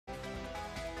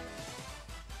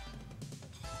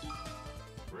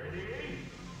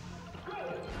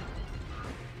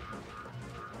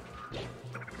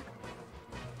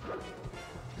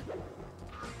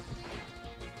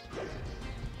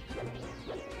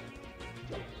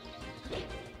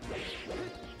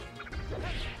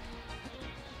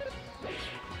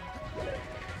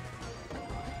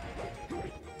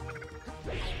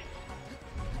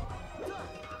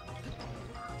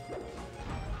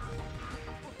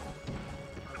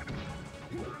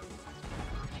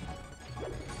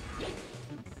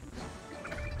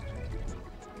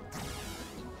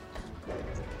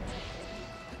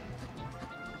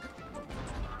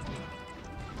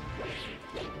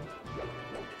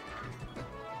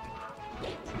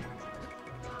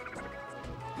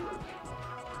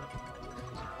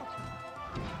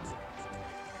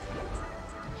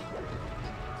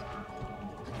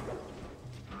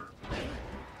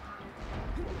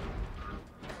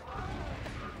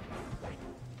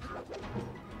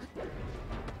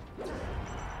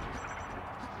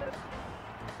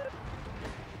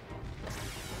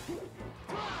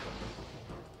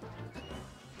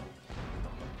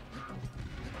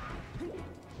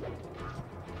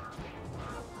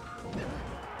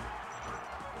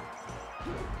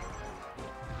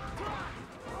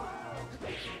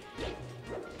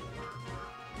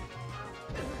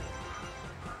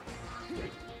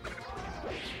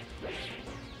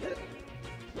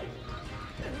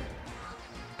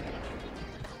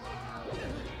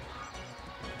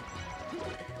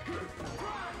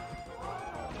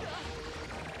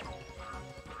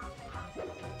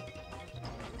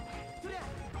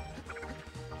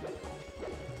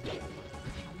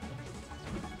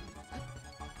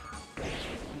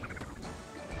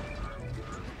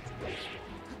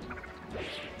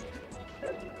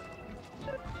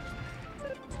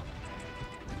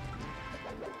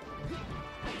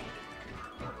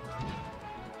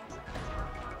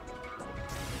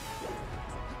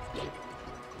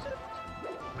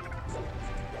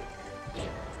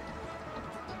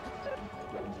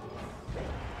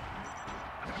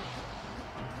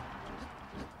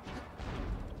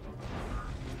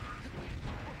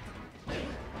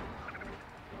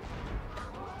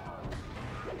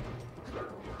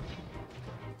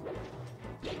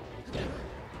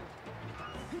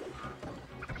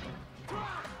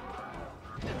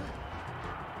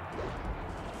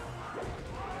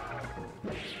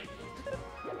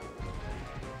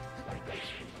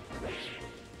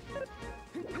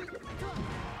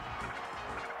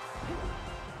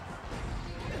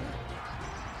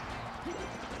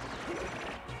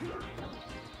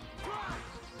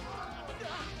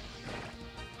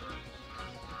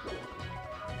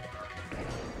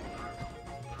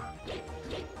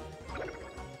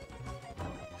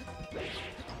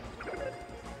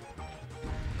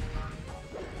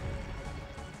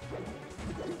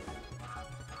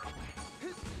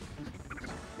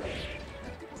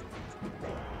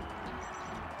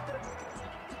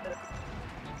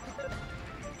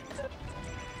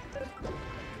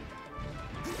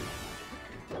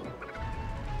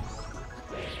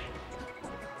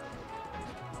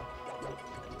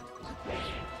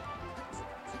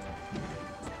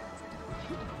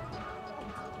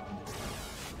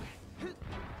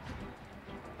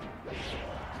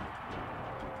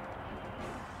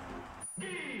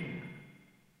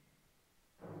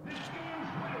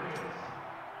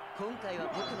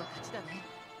ちだ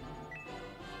ね。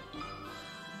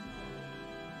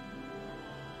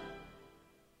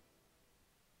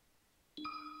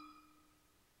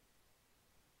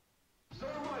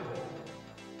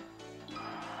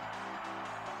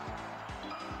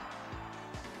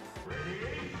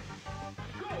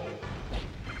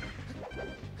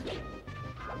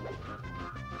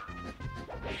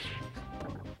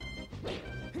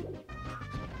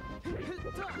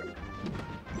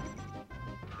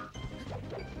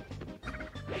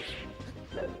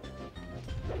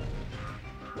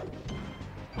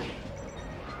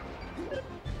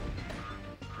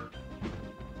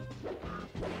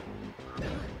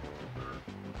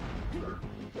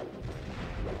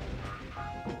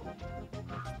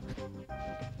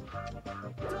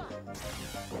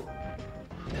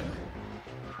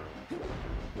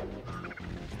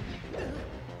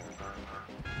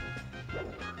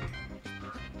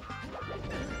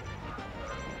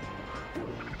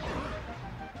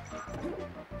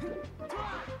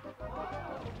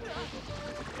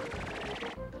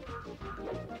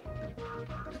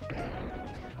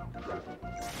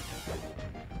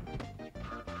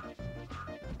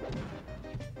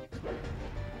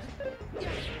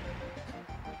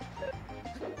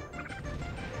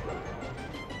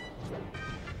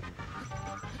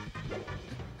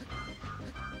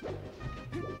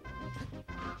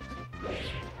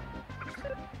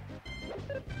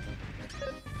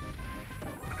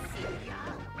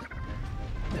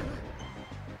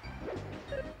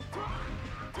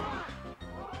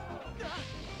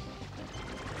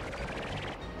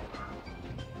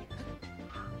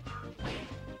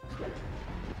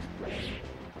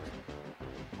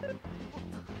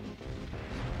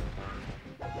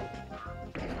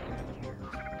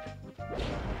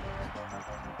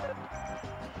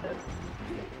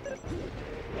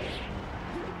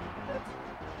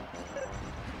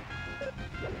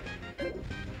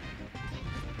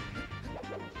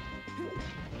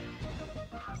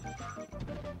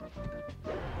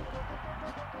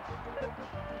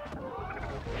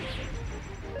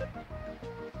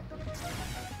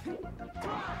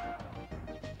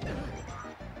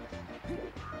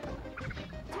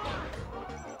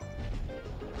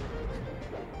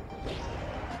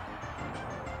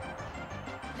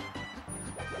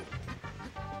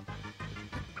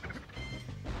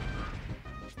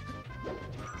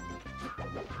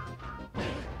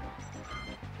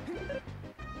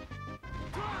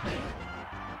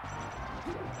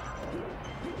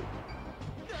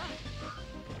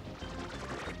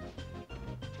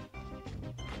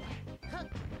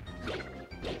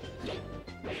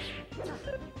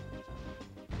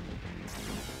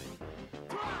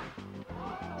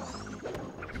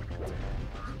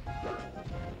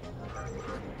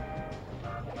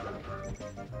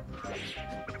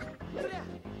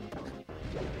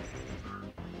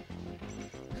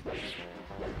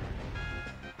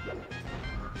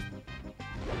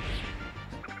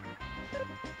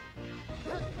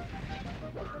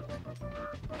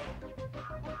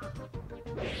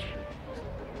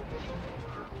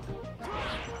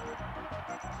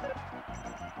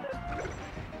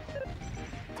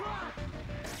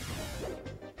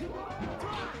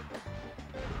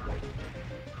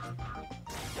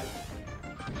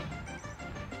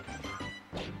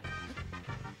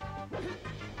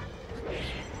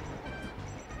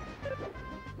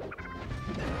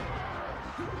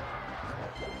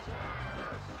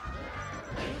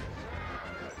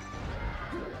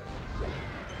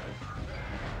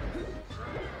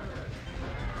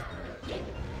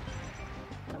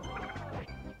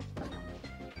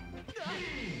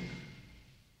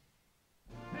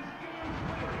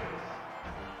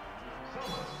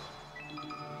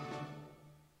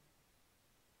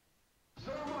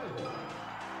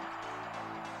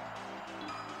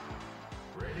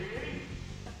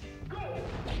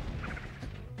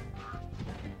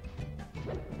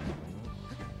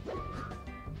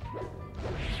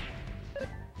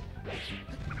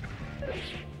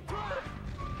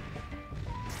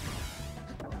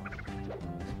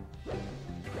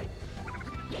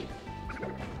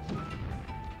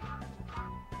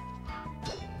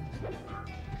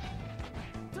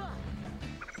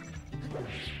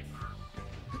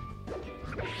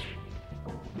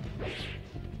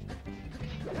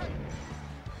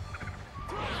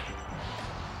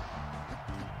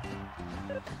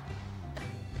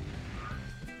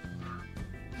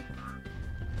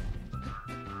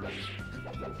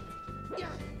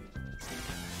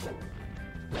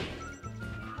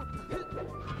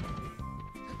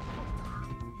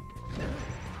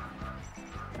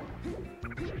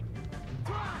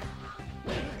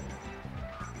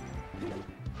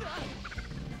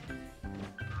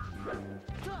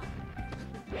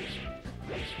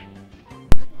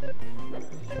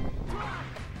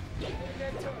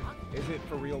Is it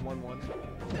for real 1-1?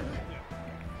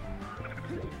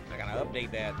 I gotta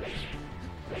update that.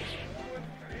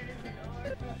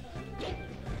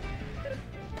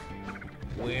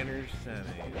 Winners semis.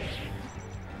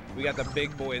 We got the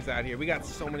big boys out here. We got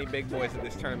so many big boys at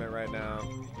this tournament right now.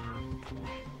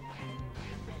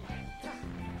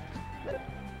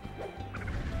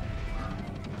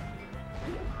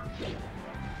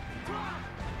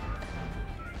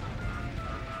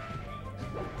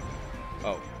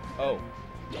 Oh.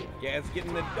 Yeah, it's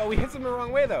getting the... Oh, he hits him the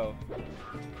wrong way, though.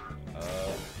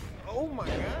 Oh, my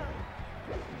God.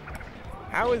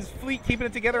 How is Fleet keeping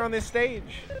it together on this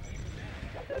stage?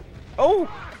 Oh!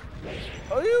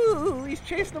 Oh, he's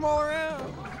chasing them all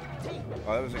around.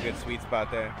 Oh, that was a good sweet spot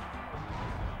there.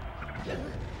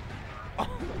 Oh,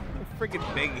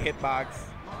 freaking big hitbox.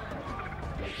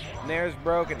 Nair's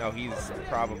broken. Oh, he's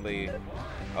probably...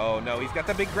 Oh, no, he's got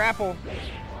the big grapple.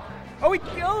 Oh,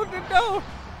 no!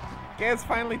 Gaz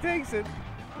finally takes it.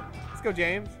 Let's go,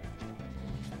 James.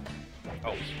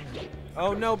 Oh.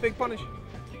 Oh, no, big punish.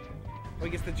 Oh, he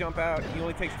gets to jump out. He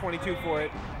only takes 22 for it.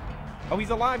 Oh,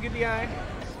 he's alive. Good DI.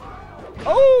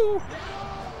 Oh!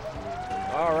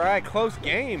 All right, close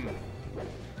game.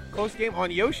 Close game on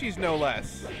Yoshi's, no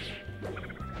less.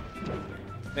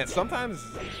 Man, sometimes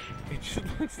it just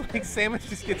looks like Samus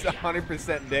just gets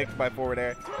 100% dicked by forward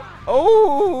air.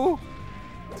 Oh!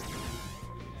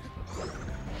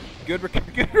 Good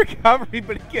recovery,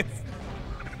 but he gets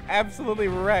absolutely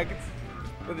wrecked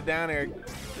with a down air.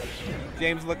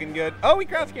 James looking good. Oh, he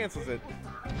crouch cancels it.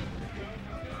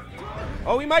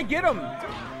 Oh, he might get him.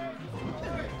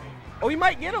 Oh, he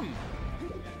might get him.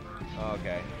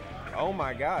 Okay. Oh,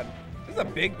 my God. This is a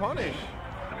big punish.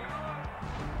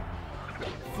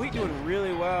 Fleet doing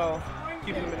really well,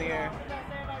 keeping him in the air.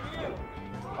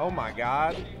 Oh, my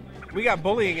God. We got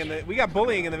bullying in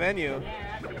the venue.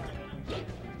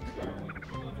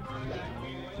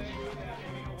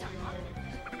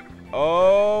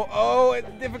 Oh, it's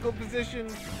a difficult position.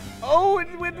 Oh,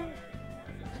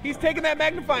 he's taking that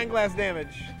magnifying glass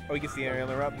damage. Oh, he gets the aerial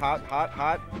interrupt.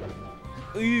 Hot.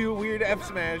 Ew, weird F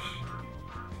smash.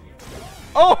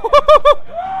 Oh!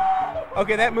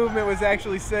 Okay, that movement was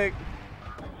actually sick.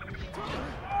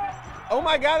 Oh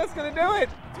my God, that's gonna do it.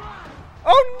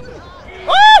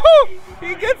 Oh!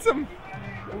 He gets him.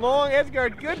 Long edge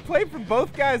guard. Good play from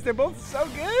both guys. They're both so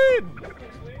good.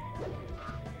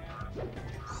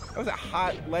 That was a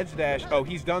hot ledge dash. Oh,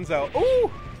 he's donezo. Ooh!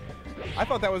 I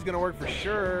thought that was going to work for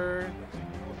sure.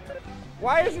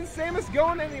 Why isn't Samus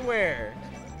going anywhere?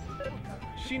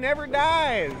 She never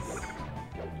dies.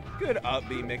 Good up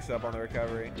B mix-up on the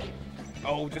recovery.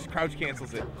 Oh, just crouch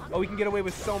cancels it. Oh, he can get away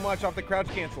with so much off the crouch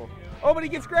cancel. Oh, but he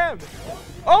gets grabbed.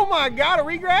 Oh, my God, a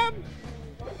re-grab?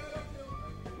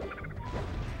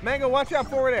 Mango, watch out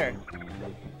forward air.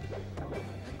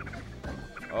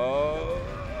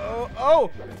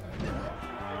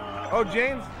 Oh,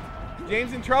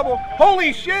 James in trouble.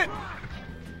 Holy shit!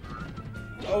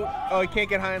 Oh, he can't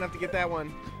get high enough to get that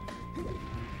one.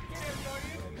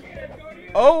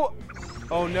 Oh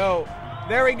no.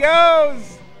 There he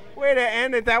goes! Way to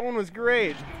end it. That one was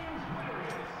great.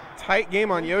 Tight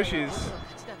game on Yoshi's.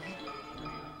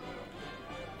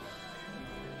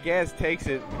 Gaz takes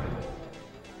it.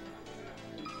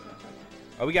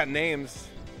 Oh, we got names.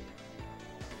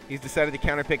 He's decided to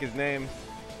counterpick his name.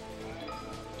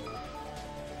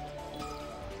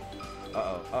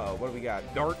 Uh-oh, what do we got?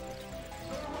 Dart.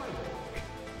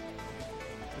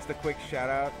 Just a quick shout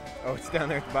out. Oh, it's down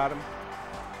there at the bottom.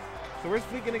 So where's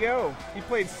Fleet gonna go? He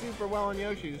played super well on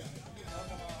Yoshi's.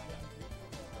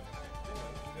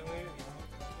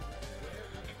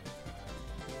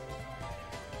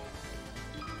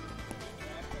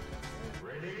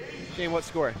 Shane, what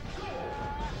score?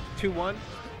 2-1?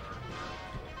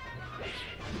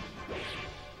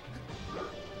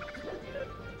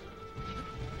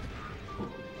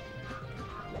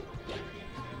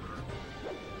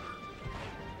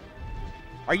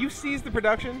 Are you seized the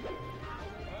production?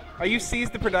 Are you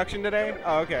seized the production today?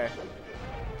 Oh, okay.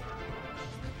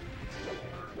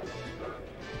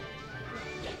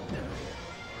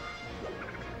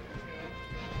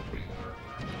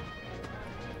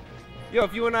 Yo,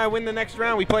 if you and I win the next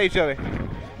round, we play each other.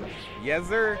 Yes,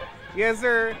 sir. Yes,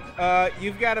 sir.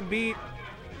 You've got to beat...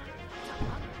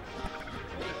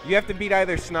 You have to beat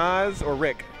either Snaz or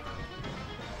Rick.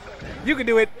 You can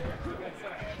do it.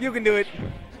 You can do it.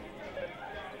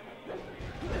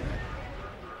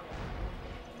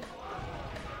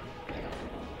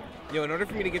 Yo, in order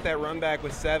for me to get that run back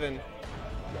with 7,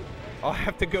 I'll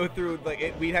have to go through,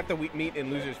 like, we'd have to meet in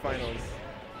losers finals.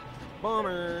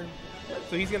 Bummer.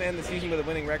 So he's gonna end the season with a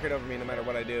winning record over me no matter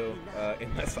what I do,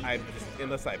 unless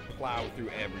I plow through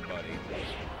everybody.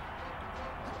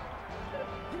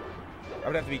 I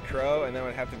would have to be Crow, and then I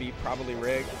would have to be probably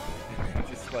Rig.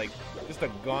 just a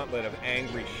gauntlet of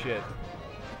angry shit.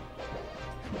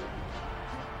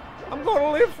 I'm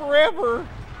gonna live forever.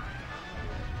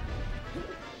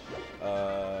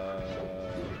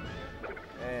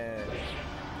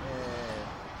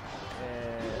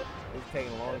 It's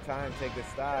taking a long time to take this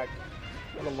stock.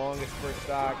 The longest first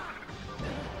stock.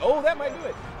 Oh, that might do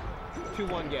it.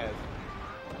 2-1 Gaz.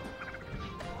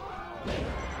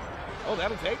 Oh,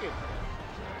 that'll take it.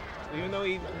 Even though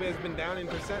he has been down in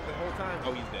percent the whole time.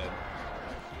 Oh, he's dead.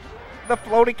 The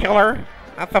floaty killer.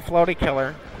 Not the floaty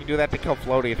killer. You do that to kill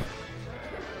floaties.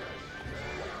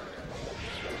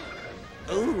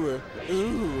 Ooh.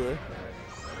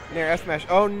 Near S smash.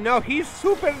 Oh no, he's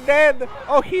super dead.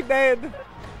 Oh, he dead.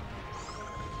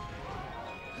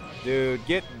 Dude,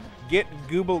 get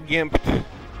Google gimped.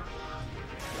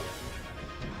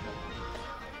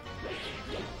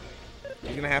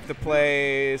 He's gonna have to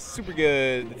play super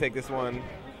good to take this one.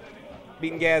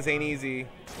 Beating Gaz ain't easy.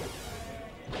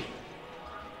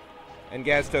 And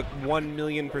Gaz took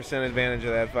 1,000,000% advantage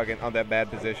of that bad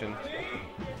position.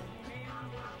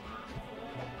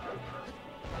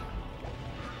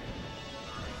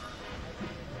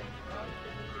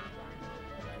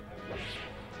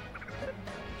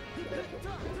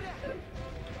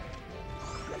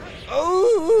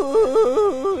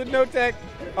 Oh, no tech.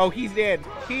 Oh, he's dead.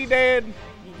 He dead.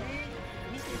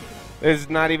 There's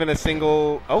not even a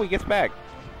single... Oh, he gets back.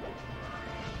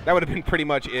 That would have been pretty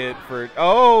much it for...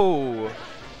 Oh!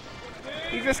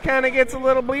 He just kind of gets a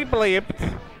little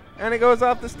bleep-bleeped. And it goes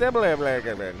off the stable.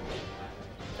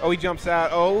 Oh, he jumps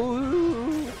out.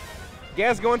 Oh!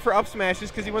 Gaz going for up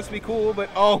smashes because he wants to be cool, but...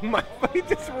 Oh, my... He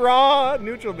just raw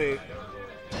neutral B.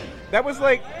 That was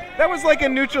like a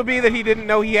neutral B that he didn't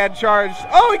know he had charged.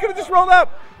 Oh, he could have just rolled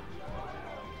up.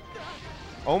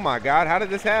 Oh my God, how did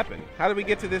this happen? How did we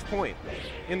get to this point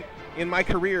in my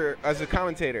career as a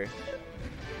commentator?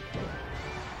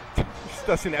 Just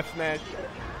does an F smash.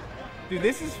 Dude,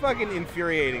 this is fucking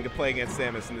infuriating to play against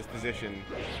Samus in this position.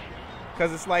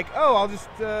 Because it's like, oh, I'll just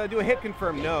do a hit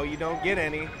confirm. No, you don't get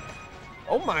any.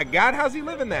 Oh my God, how's he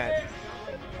living that?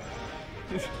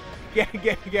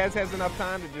 Gaz has enough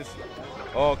time to just...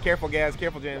 Oh, careful, Gaz.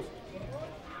 Careful, James.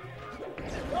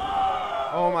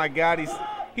 Oh, my God.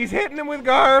 He's hitting him with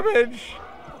garbage.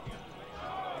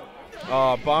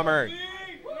 Oh, bummer.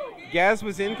 Gaz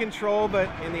was in control, but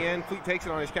in the end, Fleet takes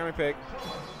it on his counter pick.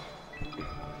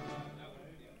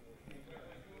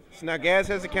 So now Gaz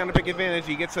has a counter pick advantage.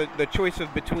 He gets the choice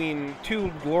of between two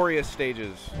glorious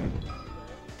stages.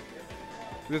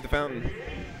 Here's the fountain.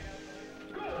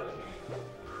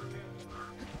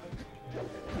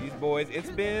 These boys,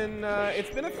 it's been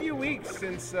a few weeks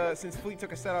since Fleet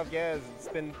took a set off Gaz. It's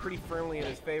been pretty firmly in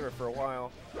his favor for a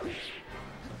while,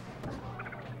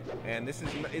 and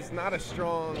it's not a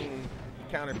strong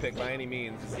counter pick by any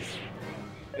means.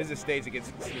 This is a stage that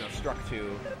gets struck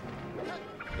to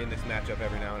in this matchup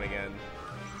every now and again.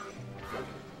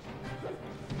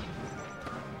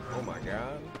 Oh my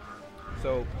God!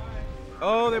 So,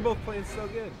 oh, they're both playing so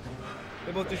good.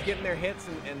 They're both just getting their hits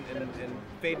and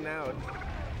fading out.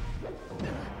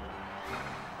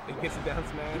 It gets a down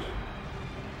smash.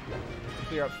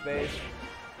 Clear up space.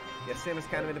 Yeah, Samus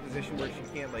kind of in a position where she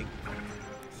can't, like,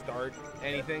 start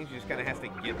anything. She just kind of has to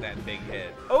get that big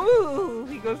hit. Oh,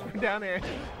 he goes for down air.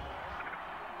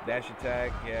 Dash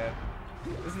attack, yeah.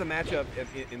 This is the matchup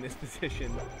in this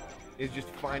position, is just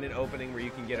find an opening where you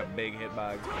can get a big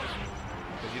hitbox.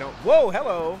 Because you don't... Whoa,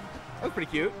 hello! That was pretty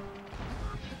cute.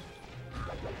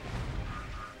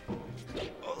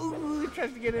 Ooh, he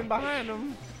tries to get in behind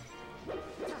him.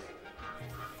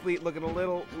 Fleet looking a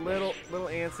little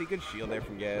antsy. Good shield there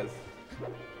from Gaz.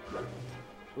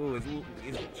 Ooh,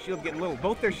 his shield getting little.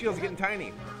 Both their shields getting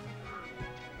tiny.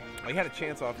 Oh, he had a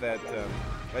chance off that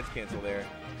ledge cancel there.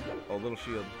 Oh, little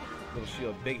shield.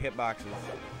 Big hitboxes.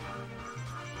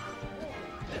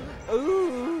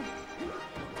 Ooh.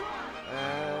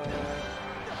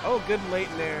 Oh, good late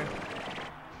in there.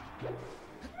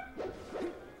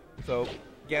 So,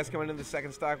 Gaz coming into the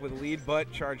second stock with a lead,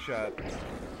 but charge shot.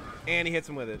 And he hits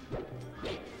him with it.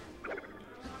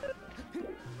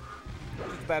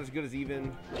 Just about as good as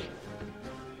even.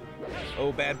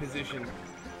 Oh, bad position.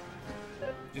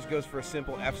 Just goes for a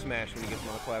simple F smash when he gets him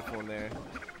on the platform there.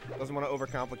 Doesn't want to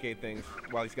overcomplicate things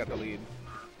while he's got the lead.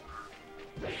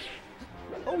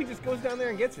 Oh, he just goes down there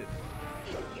and gets it.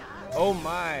 Oh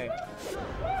my.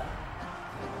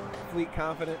 Fleet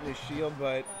confident in his shield,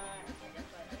 but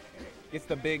gets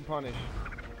the big punish.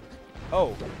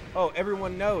 Oh, oh,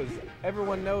 everyone knows.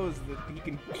 Everyone knows that he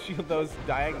can shield those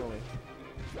diagonally.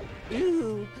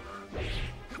 Ooh.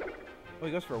 Oh,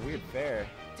 he goes for a weird fair.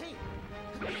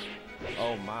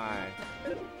 Oh my.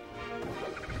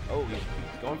 Oh, he's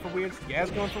going for weird.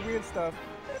 Gaz going for weird stuff.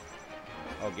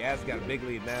 Oh, Gaz got a big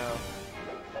lead now.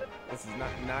 This is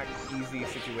not easy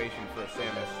situation for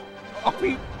Samus.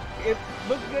 Oh, it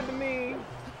looked good to me.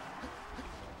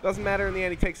 Doesn't matter in the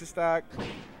end. He takes the stock.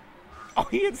 Oh,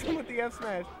 he hits him with the F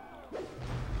smash.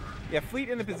 Yeah, Fleet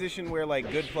in the position where like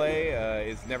good play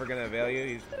is never gonna avail you.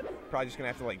 He's probably just gonna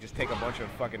have to like just take a bunch of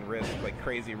fucking risks, like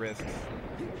crazy risks.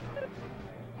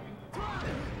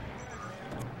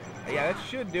 Yeah, that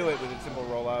should do it with a simple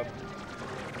roll up.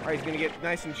 All right, he's gonna get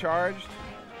nice and charged.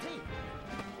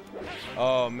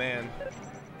 Oh man,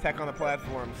 tech on the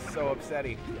platform, so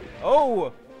upsetty.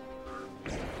 Oh.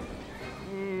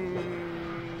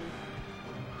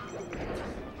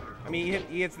 I mean,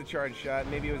 he hits the charge shot.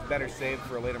 Maybe it was better saved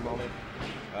for a later moment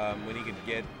when he could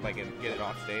get it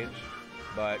off stage.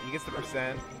 But he gets the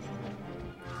percent.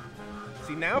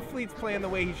 See, now Fleet's playing the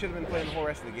way he should have been playing the whole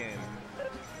rest of the game.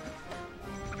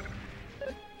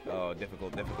 Oh,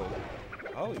 difficult, difficult.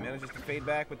 Oh, he manages to fade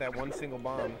back with that one single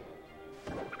bomb.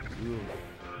 Ooh.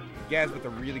 Gaz with a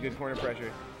really good corner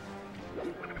pressure.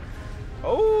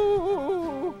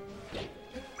 Oh!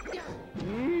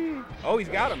 Oh, he's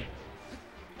got him.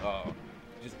 Oh,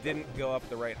 just didn't go up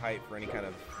the right height for any kind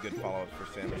of good follow-ups for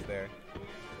Samus there.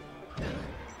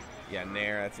 Yeah,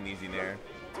 Nair, that's an easy Nair.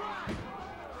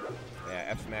 Yeah,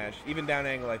 F smash. Even down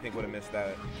angle, I think would have missed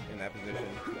that in that position.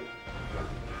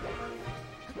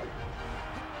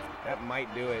 That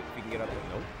might do it if he can get up there.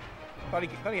 Nope.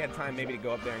 Thought he had time maybe to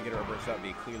go up there and get a reverse up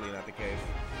B. Clearly not the case.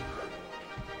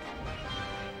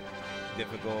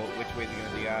 Difficult. Which way is he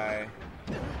going to DI?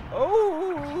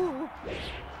 Oh!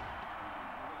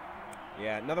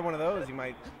 Yeah, another one of those. He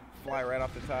might fly right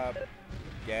off the top.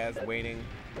 Gaz waiting.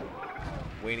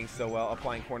 Waiting so well.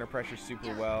 Applying corner pressure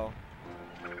super well.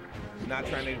 Not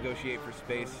trying to negotiate for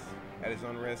space at his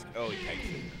own risk. Oh, he takes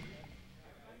it.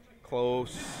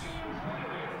 Close.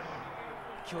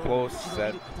 Close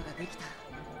set.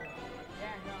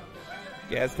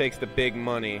 Gaz takes the big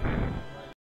money.